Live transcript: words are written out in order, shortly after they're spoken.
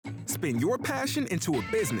spin your passion into a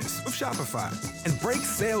business with Shopify and break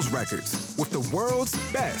sales records with the world's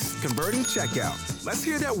best converting checkout. Let's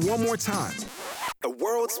hear that one more time. The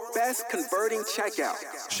world's best converting checkout.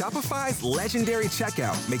 Shopify's legendary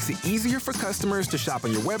checkout makes it easier for customers to shop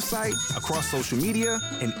on your website, across social media,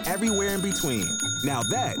 and everywhere in between. Now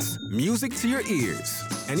that's music to your ears.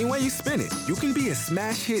 Any way you spin it, you can be a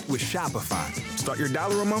smash hit with Shopify. Start your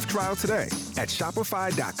 $1 a month trial today at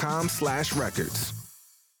shopify.com/records.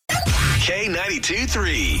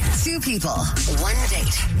 K92-3. Two people, one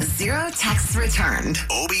date, 0 texts returned.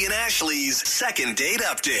 Obie and Ashley's second date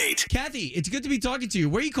update. Kathy, it's good to be talking to you.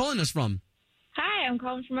 Where are you calling us from? Hi, I'm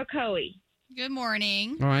calling from Ocoee. Good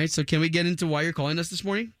morning. All right, so can we get into why you're calling us this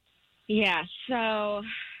morning? Yeah, so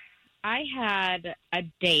I had a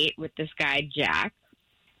date with this guy, Jack,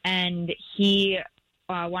 and he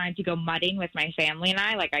wanted to go mudding with my family and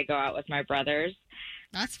I. Like, I go out with my brothers.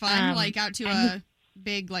 That's fun. Like out to a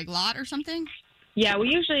big lot or something? Yeah,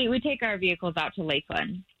 we take our vehicles out to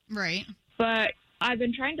Lakeland. Right. But I've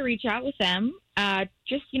been trying to reach out with him,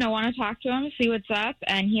 just, want to talk to him, see what's up,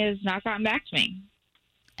 and he has not gotten back to me.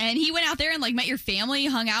 And he went out there and met your family,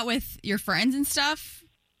 hung out with your friends and stuff?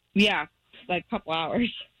 Yeah, like a couple hours.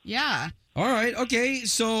 Yeah. All right, okay,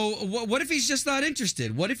 so what if he's just not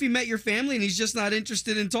interested? What if he met your family and he's just not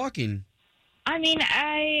interested in talking? I mean,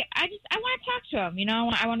 I want to talk to him,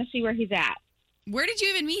 I want to see where he's at. Where did you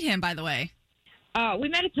even meet him, by the way? We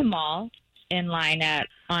met at the mall in line at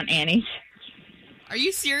Aunt Annie's. Are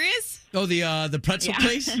you serious? Oh, the pretzel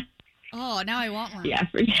place? Oh, now I want one. Yeah,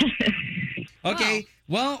 forget it. Okay,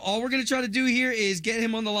 well, all we're going to try to do here is get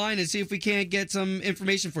him on the line and see if we can't get some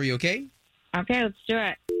information for you, okay? Okay, let's do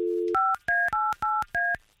it.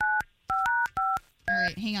 All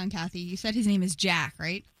right, hang on, Kathy. You said his name is Jack,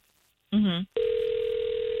 right? Mm-hmm.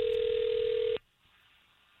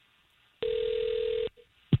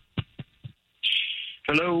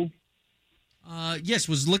 Hello? Yes,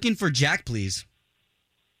 was looking for Jack, please.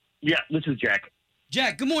 Yeah, this is Jack.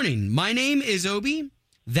 Jack, good morning. My name is Obie.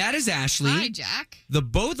 That is Ashley. Hi, Jack. The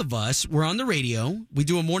both of us were on the radio. We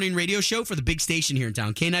do a morning radio show for the big station here in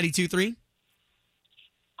town, K92.3.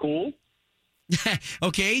 Cool.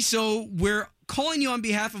 Okay, so we're calling you on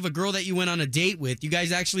behalf of a girl that you went on a date with. You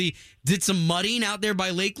guys actually did some mudding out there by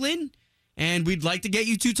Lakeland, and we'd like to get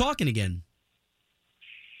you two talking again.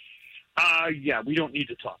 Yeah, we don't need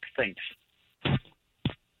to talk. Thanks.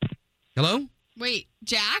 Hello? Wait,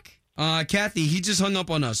 Jack? Kathy, he just hung up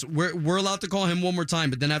on us. We're allowed to call him one more time,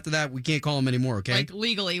 but then after that, we can't call him anymore, okay?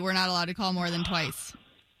 Legally, we're not allowed to call more than twice.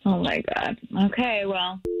 Oh, my God. Okay,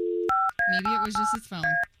 well. Maybe it was just his phone.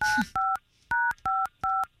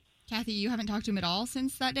 Kathy, you haven't talked to him at all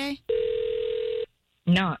since that day?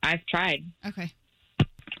 No, I've tried. Okay.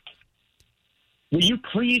 Will you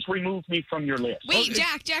please remove me from your list? Wait,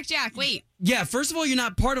 Jack, wait. Yeah, first of all, you're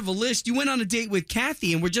not part of a list. You went on a date with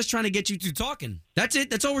Kathy, and we're just trying to get you two talking. That's it.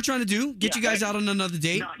 That's all we're trying to do. Get you guys out on another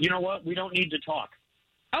date. No, you know what? We don't need to talk.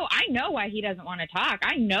 Oh, I know why he doesn't want to talk.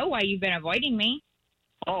 I know why you've been avoiding me.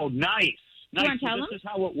 Oh, nice. You want to tell this him? is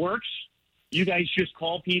how it works? You guys just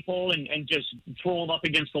call people and just throw them up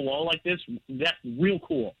against the wall like this? That's real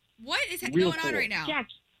cool. What is Real going on cool. right now? Jack,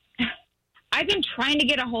 I've been trying to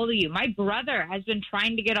get a hold of you. My brother has been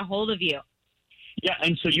trying to get a hold of you. Yeah,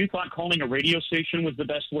 and so you thought calling a radio station was the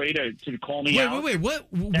best way to call me out? Wait.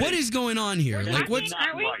 What is going on here? We're Like, what's...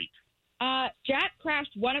 not right. Jack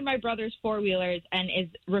crashed one of my brother's four-wheelers and is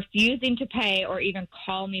refusing to pay or even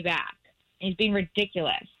call me back. He's being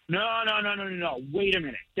ridiculous. No. Wait a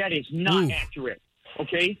minute. That is not Ooh. accurate.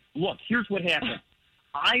 Okay? Look, here's what happened.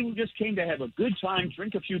 I just came to have a good time,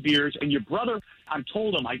 drink a few beers, and your brother, I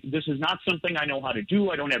told him, this is not something I know how to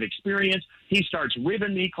do. I don't have experience. He starts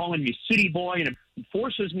ribbing me, calling me city boy, and it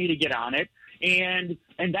forces me to get on it. And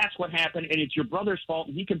that's what happened, and it's your brother's fault,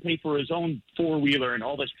 and he can pay for his own four-wheeler and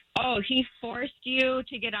all this. Oh, he forced you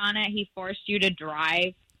to get on it? He forced you to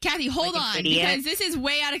drive? Kathy, hold Like an on, idiot. because this is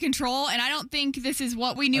way out of control, and I don't think this is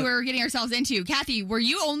what we knew we were getting ourselves into. Kathy, were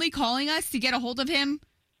you only calling us to get a hold of him?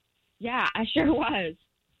 Yeah, I sure was.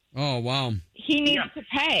 Oh, wow. He needs to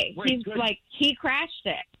pay. Wait, He's good. he crashed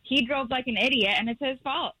it. He drove like an idiot, and it's his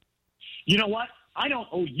fault. You know what? I don't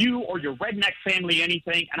owe you or your redneck family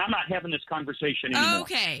anything, and I'm not having this conversation anymore.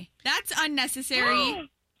 Okay, that's unnecessary.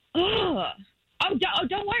 Oh,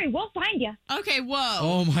 don't worry. We'll find you. Okay, whoa.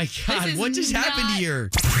 Oh, my God. This is What just happened not- here?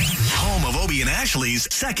 Home of Obie and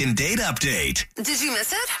Ashley's second date update. Did you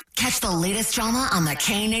miss it? Catch the latest drama on the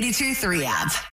K82 3 app.